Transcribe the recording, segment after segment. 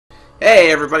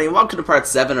Hey everybody, and welcome to part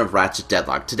 7 of Ratchet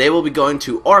Deadlocked. Today we'll be going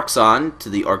to Orxon, to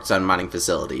the Orxon mining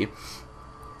facility.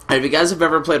 And if you guys have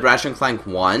ever played Ratchet Clank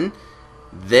 1,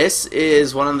 this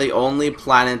is one of the only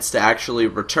planets to actually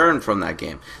return from that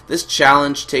game. This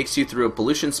challenge takes you through a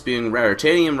pollution-spewing rare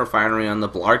titanium refinery on the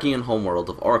Blargian homeworld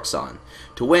of Orxon.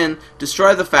 To win,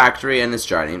 destroy the factory and its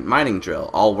giant mining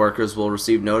drill. All workers will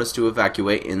receive notice to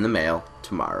evacuate in the mail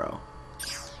tomorrow.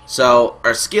 So,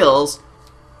 our skills: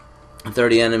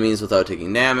 30 enemies without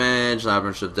taking damage,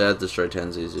 Labyrinth of Death, destroy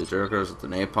 10 easy jerkers with the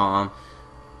napalm,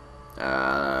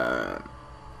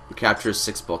 capture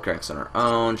 6 bulk cranks on our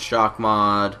own, shock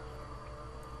mod,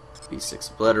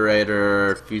 B6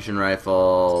 obliterator, fusion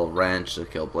rifle, wrench to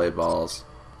kill blade balls.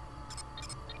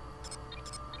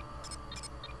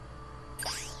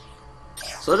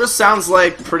 So it just sounds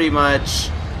like pretty much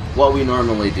what we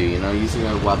normally do, you know, using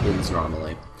our weapons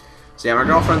normally. So yeah, my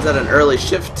girlfriend's at an early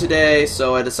shift today,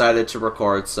 so I decided to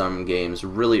record some games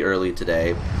really early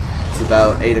today. It's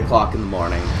about 8 o'clock in the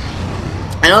morning.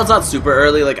 I know it's not super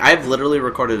early, like I've literally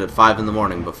recorded at 5 in the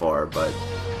morning before, but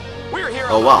we're here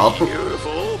oh well. On the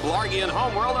beautiful Blargian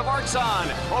homeworld of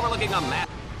Orxon, overlooking a map.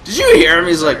 Did you hear him?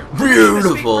 He's like,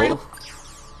 beautiful.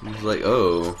 He's like,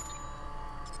 oh.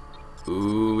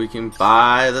 Ooh, we can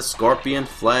buy the scorpion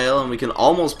flail, and we can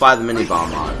almost buy the mini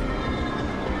bomb on.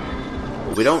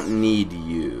 We don't need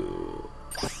you.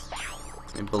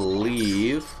 I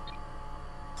believe.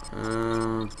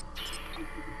 I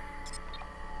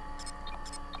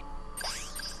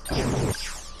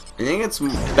think it's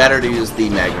better to use the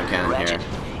magma cannon Ratchet,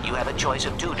 here. you have a choice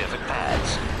of 2 different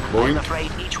paths. Boink. I'm afraid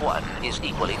each one is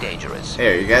equally dangerous.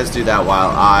 Here, you guys do that while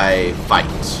I fight.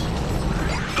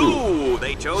 Ooh,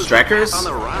 they chose Strikers? the path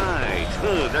on the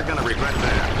right. They're gonna regret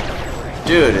that.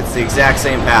 Dude, it's the exact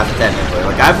same path technically.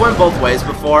 Like, I've went both ways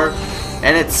before,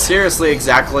 and it's seriously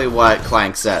exactly what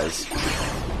Clank says.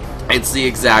 It's the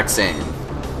exact same.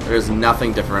 There's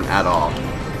nothing different at all.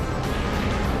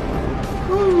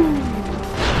 Woo.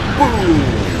 Boom!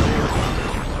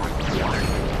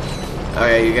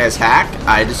 Okay, you guys hack,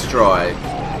 I destroy.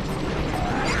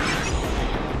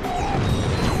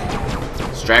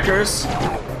 Strikers?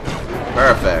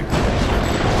 Perfect.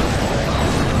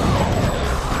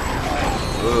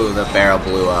 Ooh, the barrel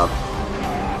blew up.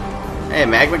 Hey,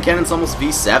 magma cannon's almost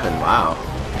V7. Wow.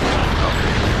 Oh.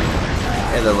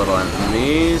 Hey, the little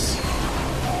enemies.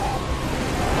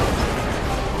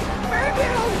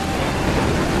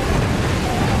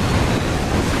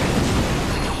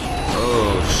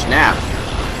 Oh, snap.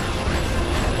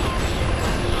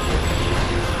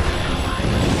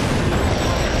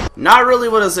 Not really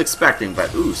what I was expecting,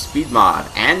 but ooh, speed mod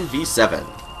and V7.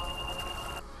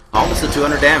 Almost a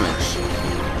 200 damage.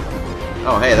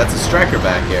 Oh, hey, that's a striker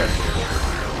back here.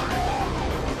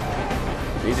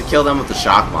 We need to kill them with the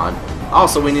shock mod.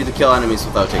 Also, we need to kill enemies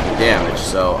without taking damage,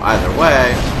 so either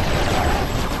way...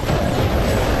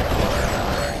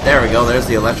 There we go, there's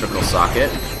the electrical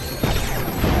socket.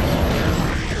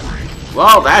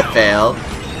 Well, that failed.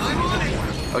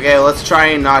 Okay, let's try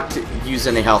and not to use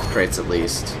any health crates at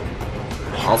least.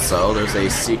 Also, there's a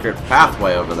secret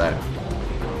pathway over there.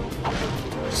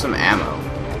 Some ammo.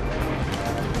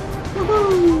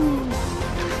 Woohoo!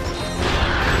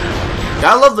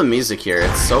 Gotta love the music here,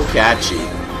 it's so catchy.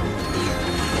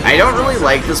 I don't really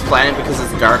like this planet because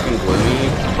it's dark and gloomy,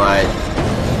 but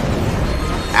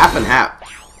half and half.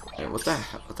 Wait, what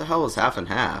the hell was half and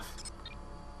half?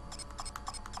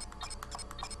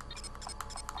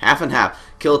 Half and half.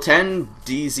 Kill 10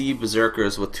 DZ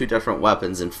berserkers with 2 different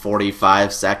weapons in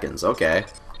 45 seconds. Okay.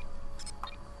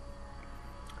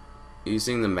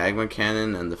 Using the magma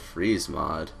cannon and the freeze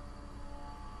mod.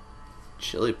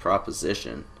 Chilly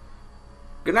proposition.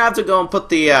 Gonna have to go and put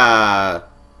the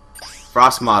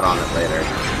frost mod on it later.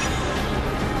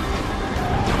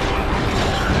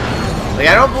 Like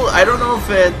I don't know if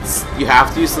it's you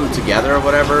have to use them together or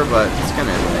whatever, but it's kind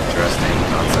of an interesting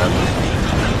concept.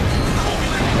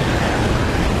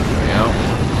 There we go.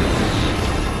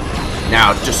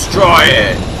 Now destroy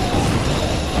it.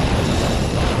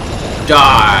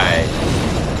 Die.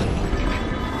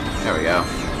 There we go.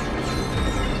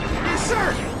 Yes,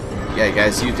 sir. Yeah,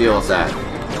 guys, you deal with that.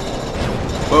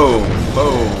 Boom,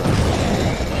 boom.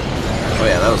 Oh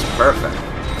yeah, that was perfect.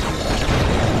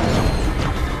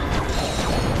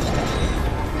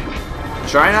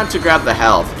 Try not to grab the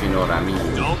health, if you know what I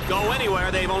mean. Don't go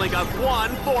anywhere. They've only got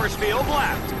 1 force field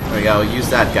left. There we go. Use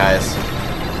that, guys.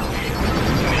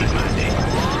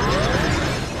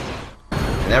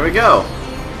 There we go.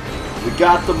 We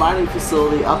got the mining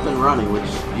facility up and running, which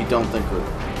you don't think would.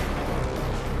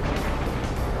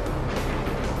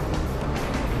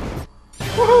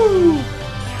 Woohoo!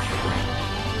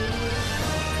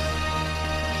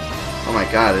 Oh my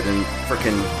god, I didn't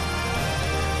frickin'...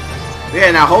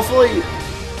 Yeah, now hopefully...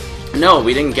 No,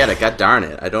 we didn't get it. God darn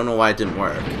it. I don't know why it didn't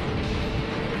work.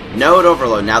 Node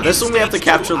overload. Now this one we have to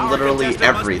capture literally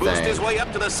everything.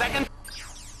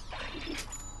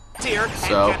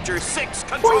 So... capture 6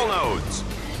 control nodes.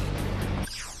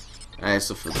 Alright,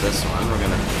 so for this one, we're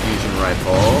gonna fusion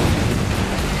rifle.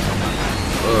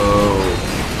 Oh.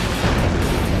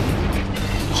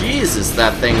 Jesus,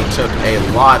 that thing took a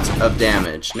lot of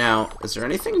damage. Now, is there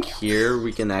anything here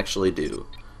we can actually do?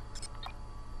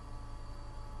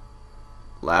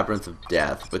 Labyrinth of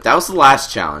Death. But that was the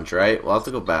last challenge, right? We'll have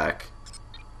to go back.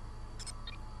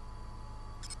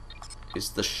 Use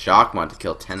the shock mod to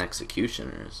kill 10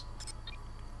 executioners.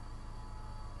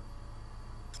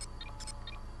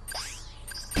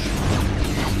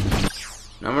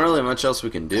 Not really much else we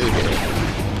can do here.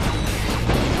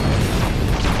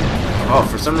 Oh,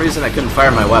 for some reason I couldn't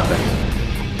fire my weapon.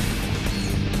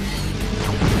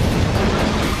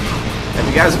 If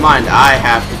you guys mind, I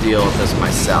have to deal with this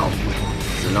myself.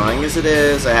 As annoying as it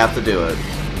is, I have to do it.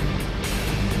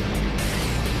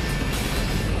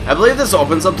 I believe this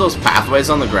opens up those pathways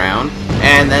on the ground,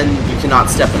 and then you cannot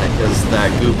step in it because the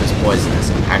goop is poisonous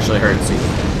and actually hurts you.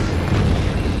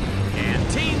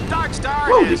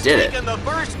 Whoa, we did it. The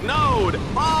first node.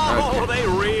 Oh, okay. They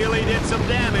really did some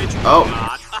damage. Oh.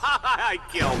 Not.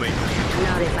 Kill me.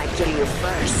 Not if I kill you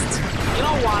first. You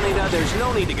know, Juanita, there's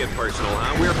no need to get personal,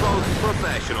 huh? We're both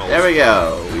professionals. There we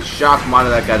go. We shock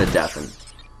modded that guy to death, and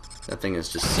that thing is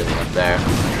just sitting up there.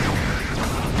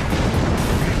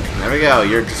 There we go.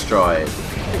 You're destroyed.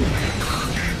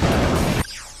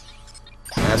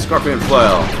 Scorpion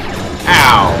flail.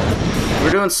 Ow!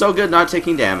 We're doing so good not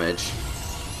taking damage.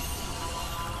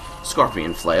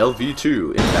 Scorpion Flail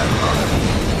V2 impact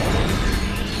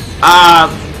pod.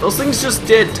 Those things just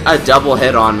did a double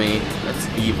hit on me. That's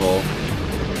evil.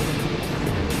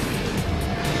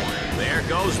 There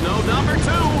goes node number 2.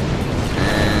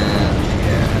 And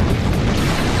yeah.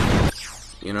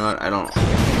 You know what? I don't.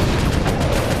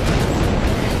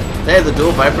 Hey, the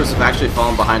dual Vipers have actually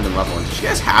fallen behind in leveling. Did you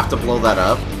guys have to blow that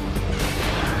up?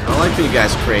 I don't like when you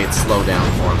guys create slowdown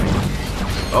for me.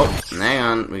 Oh, hang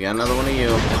on. We got another one of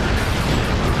you.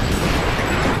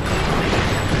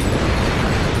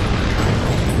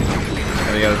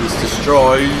 There we go. He's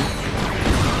destroyed.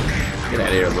 Get out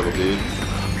of here, little dude.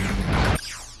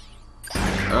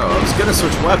 Oh, I was gonna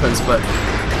switch weapons, but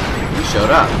he showed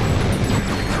up.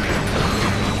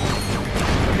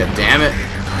 God damn it.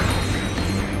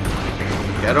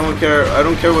 I don't care. I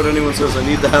don't care what anyone says. I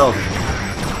need the help.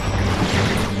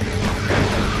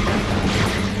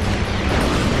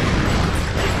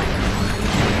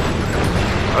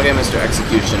 Okay, Mr.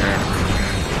 Executioner.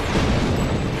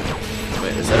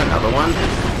 Wait, is that another one?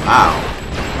 Wow.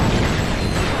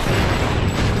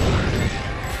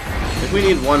 I think we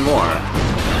need one more.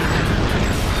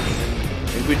 I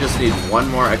think we just need one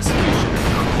more executioner.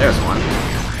 There's one.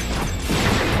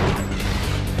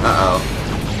 Uh-oh.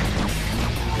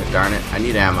 God darn it. I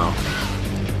need ammo.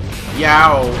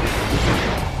 Yow!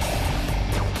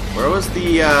 Where was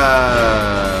the,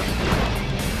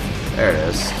 There it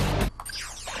is.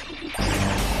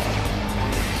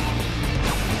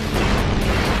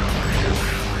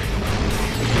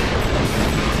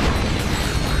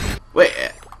 Wait,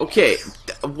 okay,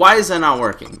 why is that not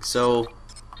working? So...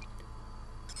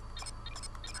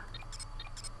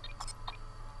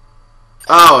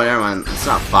 Oh, never mind, it's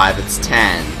not 5, it's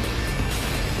 10.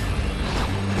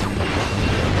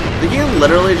 You can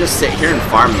literally just sit here and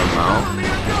farm them though,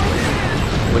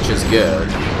 which is good.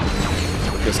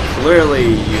 Because clearly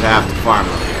you have to farm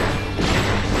them here.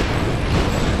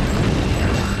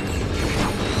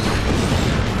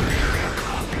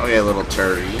 Okay, little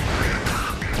turdy.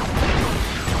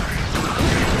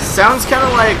 Sounds kind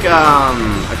of like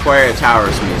Aquaria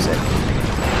Towers music.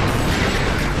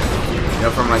 You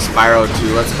know, from my Spyro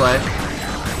 2 Let's Play.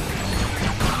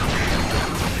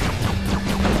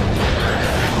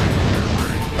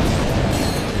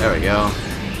 There we go.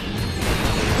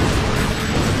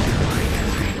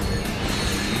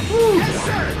 Woo.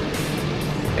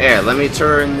 Here, let me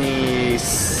turn the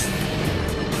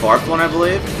 4th one, I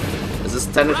believe. Is this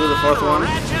technically the 4th one?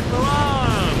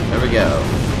 There we go.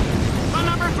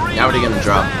 Now what are you gonna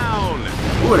drop?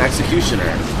 Ooh, an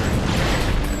executioner.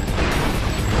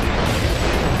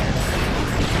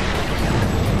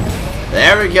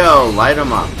 There we go. Light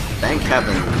them up. Thank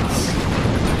heavens.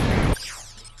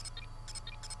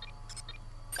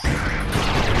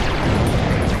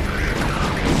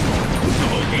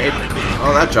 Okay.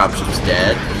 Oh, that dropship's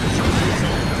dead.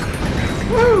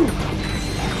 Woo!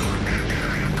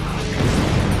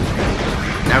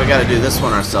 Now we gotta do this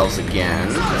one ourselves again,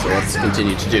 so let's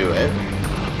continue to do it.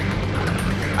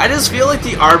 I just feel like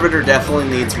the Arbiter definitely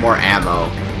needs more ammo.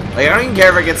 Like, I don't even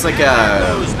care if it gets like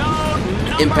a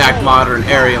impact mod or an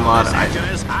area mod.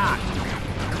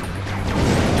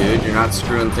 Dude, you're not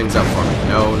screwing things up for me.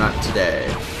 No, not today.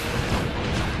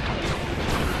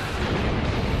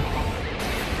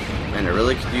 Man, I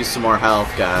really could use some more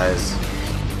health, guys.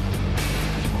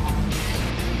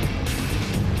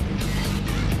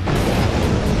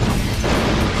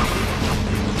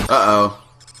 Uh-oh.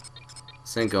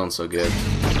 This ain't going so good.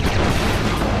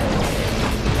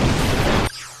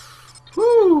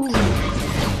 Woo!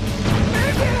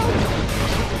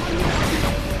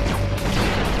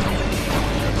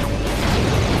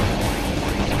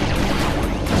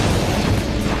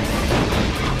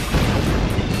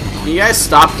 Can you guys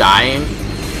stop dying?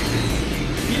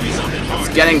 It's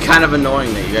getting kind of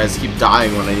annoying that you guys keep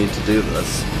dying when I need to do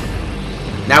this.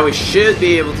 Now we should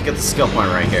be able to get the skill point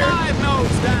right here.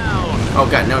 Oh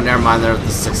god, no, never mind. There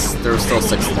was still a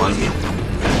sixth one.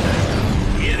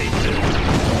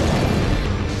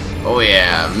 Oh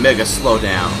yeah, mega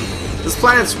slowdown. This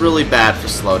planet's really bad for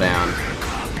slowdown.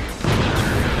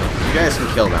 You guys can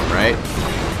kill them, right?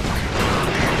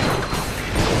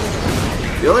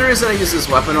 The only reason I use this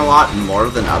weapon a lot more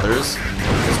than others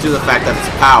is due to the fact that it's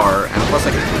power, and plus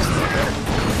I can use it.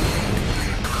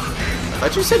 I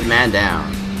thought you said man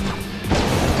down.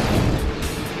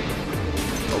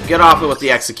 Oh, get off it with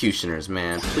the executioners,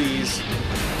 man, please.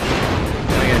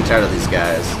 I'm getting tired of these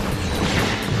guys.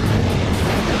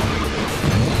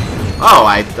 Oh,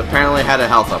 I apparently had a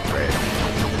health upgrade.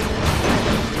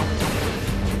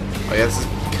 I guess it's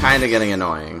kind of getting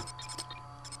annoying.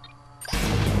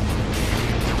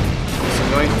 So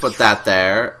I'm going to put that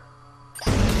there.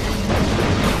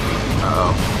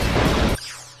 Uh-oh.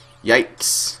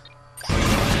 Yikes.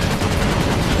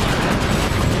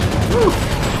 Whew.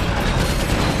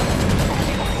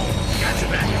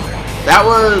 That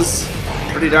was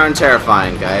pretty darn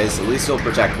terrifying, guys. At least it'll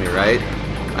protect me, right?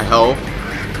 I hope.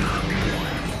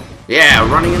 Yeah,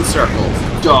 running in circles.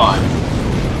 Done.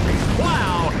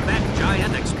 Wow, that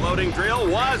giant exploding drill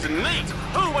was neat.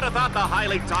 Who would have thought the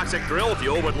highly toxic drill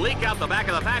fuel would leak out the back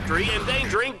of the factory,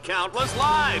 endangering countless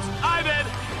lives? I did.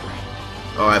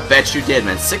 Oh, I bet you did,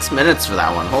 man. 6 minutes for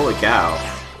that one. Holy cow.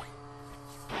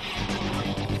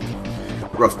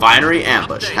 Refinery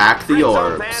ambush. Hack the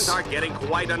DreadZone orbs. fans are getting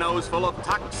quite a nose full of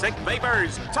toxic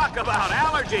vapors. Talk about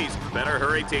allergies. Better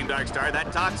hurry, Team Darkstar.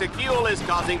 That toxic fuel is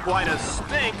causing quite a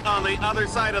stink on the other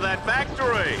side of that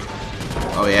factory.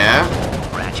 Oh, yeah?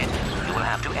 Ratchet, you will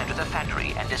have to enter the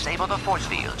factory and disable the force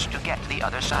fields to get to the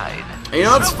other side. You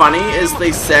know what's funny is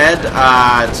they said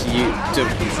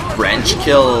to wrench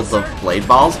kill the blade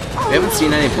balls. We haven't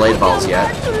seen any blade balls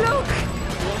yet.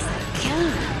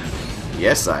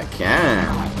 Yes, I can.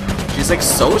 She's like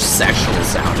so sexual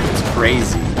sounding. It's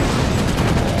crazy.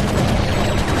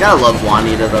 Gotta love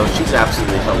Juanita though. She's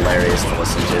absolutely hilarious to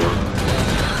listen to.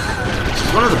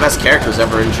 She's one of the best characters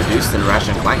ever introduced in a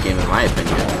Ratchet Clank game, in my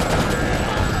opinion.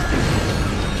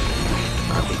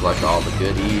 I have to collect all the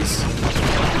goodies.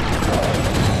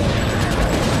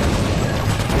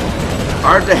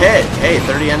 Hard to hit. Hey,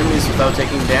 30 enemies without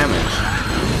taking damage.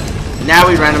 Now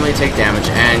we randomly take damage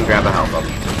and grab a health up.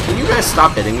 Can you guys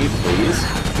stop hitting me, please?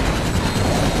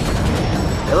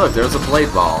 Hey look, there's a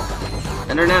blade ball.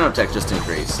 And her nanotech just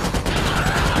increased.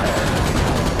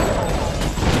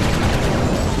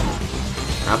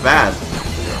 Not bad.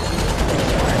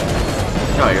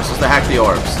 No, you're supposed to hack the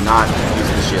orbs, not use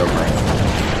the shield ring.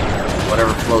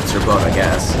 Whatever floats your boat, I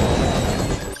guess.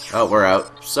 Oh, we're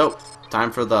out. So,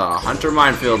 time for the Hunter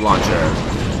Minefield Launcher.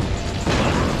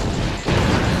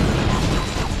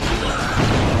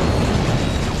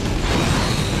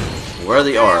 Where are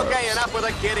the orbs? Okay, enough with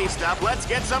the kiddie stuff. Let's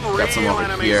get some Got some real over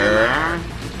enemies here. in there.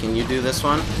 Can you do this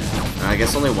one? I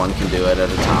guess only one can do it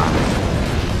at a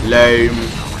time. Lame.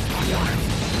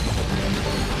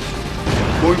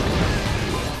 Boink.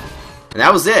 And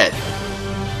that was it.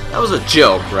 That was a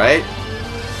joke, right?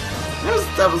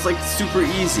 That was like super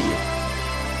easy.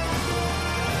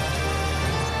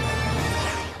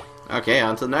 Okay,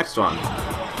 on to the next one.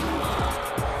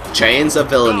 Chains of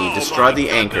Villainy. Destroy the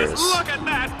anchors. Look at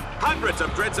that! Hundreds of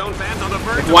DreadZone fans on the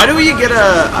verge. Why do we get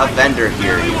a vendor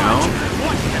here, you know?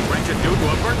 What can Ratchet do to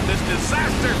avert this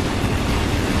disaster?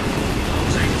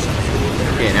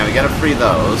 Okay, now we gotta free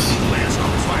those.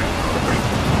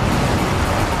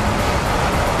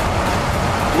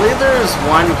 I believe there's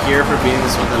one here for beating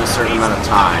this within a certain amount of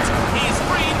time. He's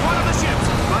freed one of the ships,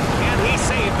 but can he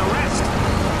save the rest?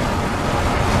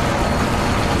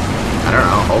 I don't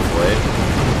know, hopefully.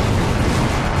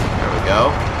 There we go.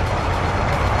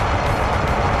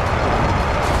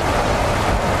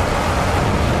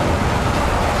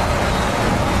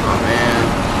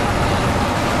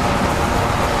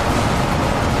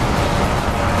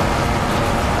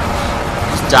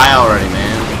 die already,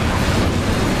 man.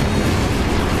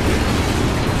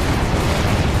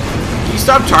 Can you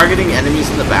stop targeting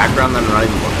enemies in the background that I'm not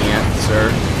even looking at,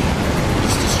 sir?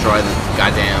 Just destroy the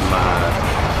goddamn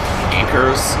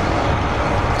anchors.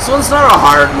 This one's not a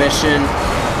hard mission.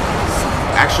 It's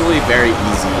actually very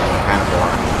easy and kind of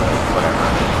boring, but whatever.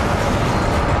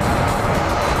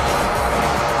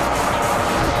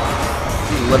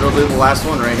 Literally the last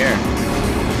one right here.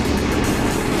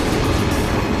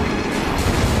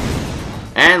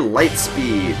 And light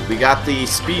speed. We got the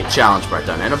speed challenge part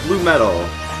done. And a blue medal.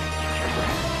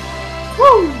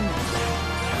 Woo!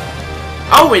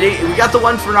 Oh, wait, we got the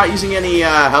one for not using any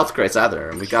health crates either.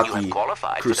 And we got the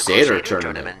Crusader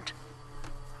tournament.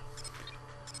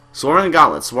 Swarming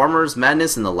Gauntlet. Swarmers,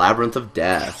 Madness, and the Labyrinth of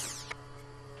Death.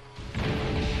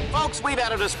 Folks, we've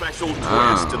added a special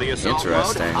twist to the assault mode.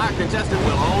 Interesting. Our contestant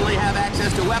will only have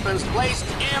access to weapons placed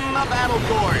in the battle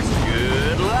course.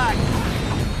 Good luck.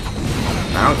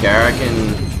 I don't care.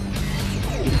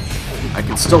 I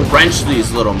can still wrench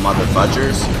these little mother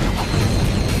fudgers.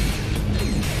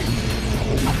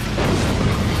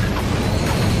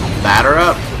 Batter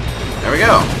up. There we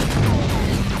go.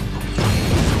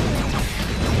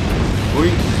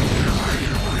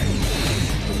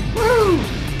 Woo!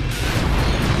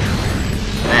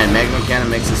 Man, Magma Cannon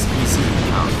makes this easy.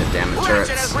 Oh, good damn it, turrets.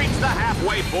 Ratchet has reached the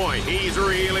halfway point. He's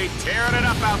really tearing it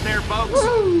up out there, folks.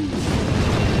 Woo!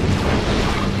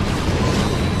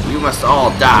 You must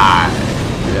all die.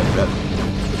 Yep.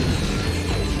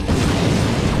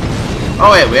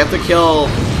 Oh wait, we have to kill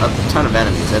a ton of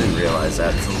enemies. I didn't realize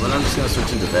that. So then I'm just gonna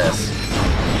switch into this.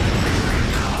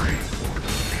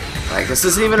 Like, this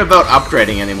isn't even about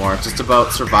upgrading anymore. It's just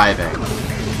about surviving.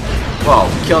 Well,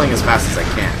 killing as fast as I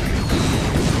can.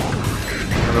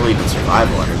 Not really even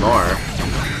survival anymore.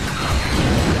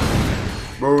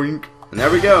 Boink. And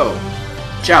there we go.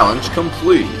 Challenge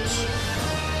complete.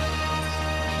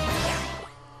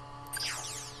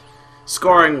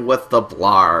 Scoring with the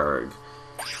Blarg.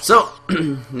 So,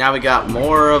 now we got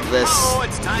more of this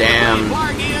damn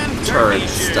turret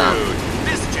stuff.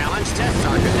 This challenge tests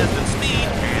our contestant's speed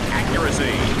and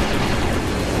accuracy.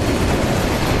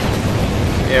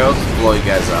 Yeah, we'll just blow you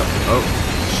guys up. Oh,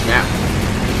 snap.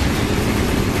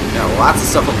 Got lots of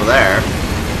stuff over there.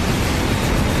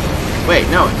 Wait,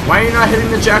 no, why are you not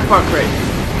hitting the jackpot crate?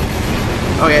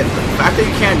 Okay, the fact that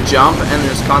you can't jump and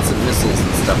there's constant missiles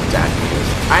and stuff attacking you is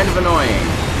kind of annoying.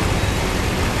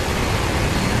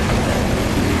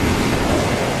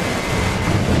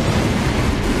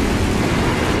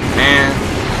 Man.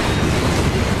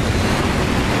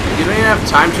 You don't even have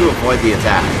time to avoid the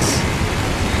attacks.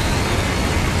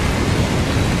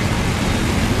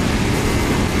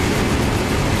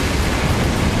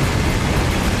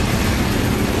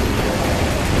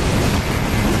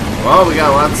 Well, we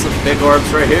got lots of big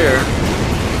orbs right here.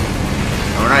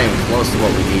 And we're not even close to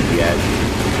what we need yet.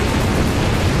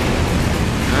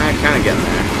 Kind of getting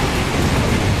there.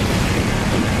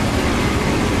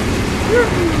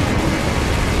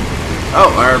 Oh,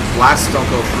 our blasts don't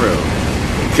go through.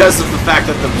 Because of the fact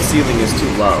that the ceiling is too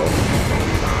low.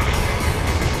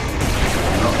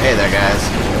 Oh, hey there, guys.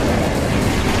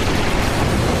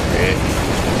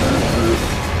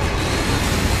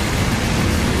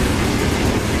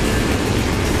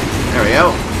 There we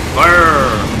go.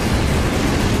 Burn!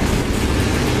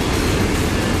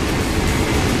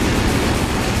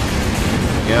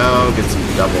 Go, get some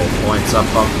double points up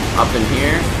in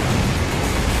here.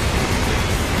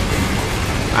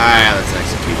 Ah, that's an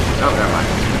execution. Oh, never mind.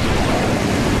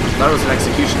 I thought it was an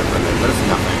executioner for a minute, but it's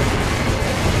nothing.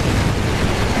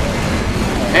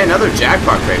 Hey, another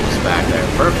jackpot crate was back there.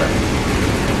 Perfect.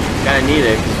 Kinda need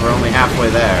it, because we're only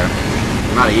halfway there.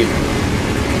 Not even.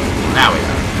 Now we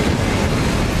are.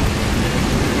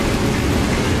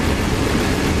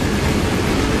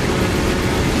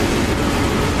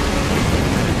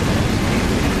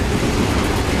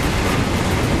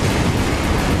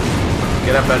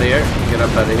 Get up out of here, get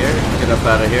up out of here, get up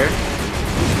out of here.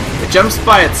 It jumps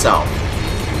by itself.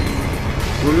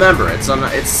 Remember, it's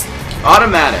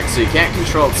automatic, so you can't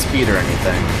control its speed or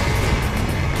anything.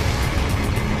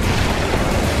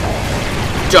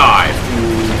 Die,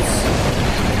 fools!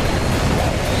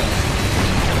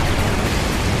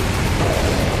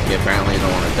 Okay, apparently you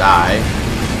don't want to die.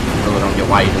 Really don't get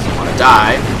why he doesn't want to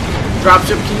die.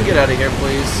 Dropship, can you get out of here,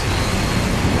 please?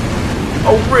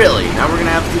 Oh, really? Now we're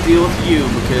gonna have to deal with you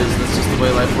because that's just the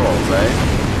way life rolls, eh?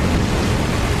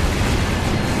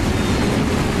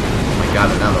 Oh my god,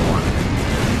 another one.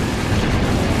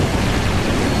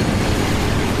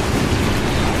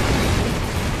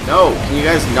 No, can you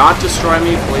guys not destroy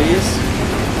me, please?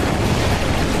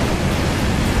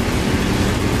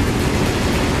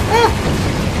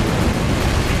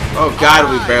 Oh god,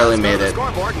 we barely made it.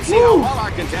 Scoreboard and see how all our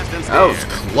contestants That was did.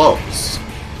 close.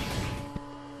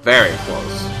 Very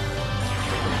close.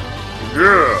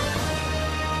 Yeah.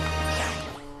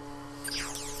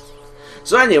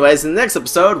 So anyways, in the next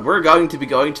episode, we're going to be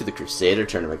going to the Crusader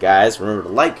Tournament, guys. Remember to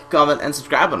like, comment, and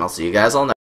subscribe, and I'll see you guys all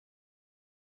next